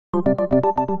While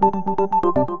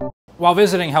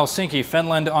visiting Helsinki,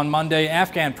 Finland on Monday,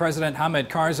 Afghan President Hamid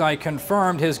Karzai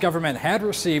confirmed his government had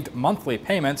received monthly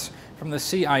payments from the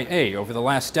CIA over the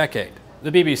last decade.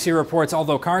 The BBC reports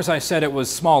although Karzai said it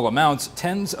was small amounts,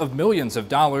 tens of millions of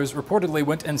dollars reportedly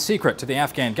went in secret to the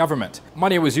Afghan government.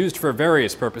 Money was used for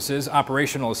various purposes: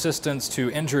 operational assistance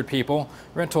to injured people,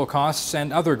 rental costs,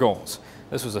 and other goals.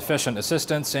 This was efficient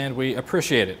assistance and we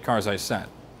appreciate it, Karzai said.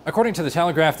 According to the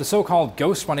Telegraph, the so-called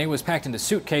ghost money was packed into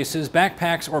suitcases,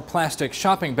 backpacks, or plastic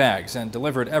shopping bags and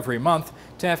delivered every month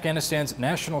to Afghanistan's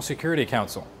National Security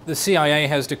Council. The CIA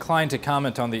has declined to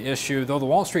comment on the issue, though the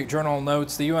Wall Street Journal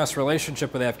notes the U.S.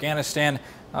 relationship with Afghanistan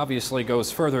obviously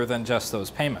goes further than just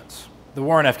those payments. The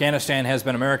war in Afghanistan has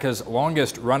been America's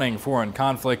longest-running foreign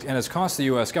conflict and has cost the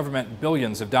U.S. government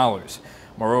billions of dollars.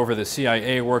 Moreover, the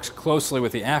CIA works closely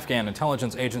with the Afghan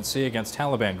intelligence agency against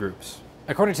Taliban groups.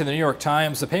 According to the New York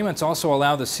Times, the payments also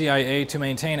allow the CIA to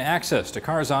maintain access to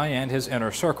Karzai and his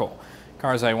inner circle.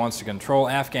 Karzai wants to control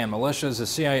Afghan militias the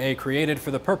CIA created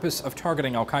for the purpose of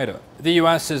targeting al-Qaeda. The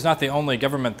U.S. is not the only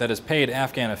government that has paid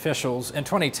Afghan officials. In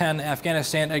 2010,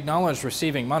 Afghanistan acknowledged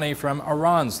receiving money from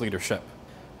Iran's leadership.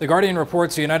 The Guardian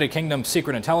reports the United Kingdom's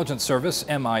Secret Intelligence Service,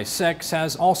 MI6,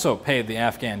 has also paid the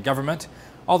Afghan government,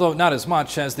 although not as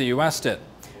much as the U.S. did.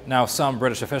 Now, some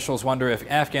British officials wonder if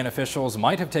Afghan officials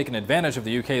might have taken advantage of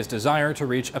the UK's desire to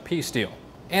reach a peace deal.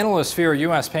 Analysts fear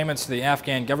U.S. payments to the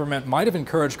Afghan government might have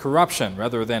encouraged corruption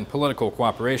rather than political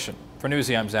cooperation. For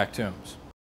Newsy, I'm Zach Toombs.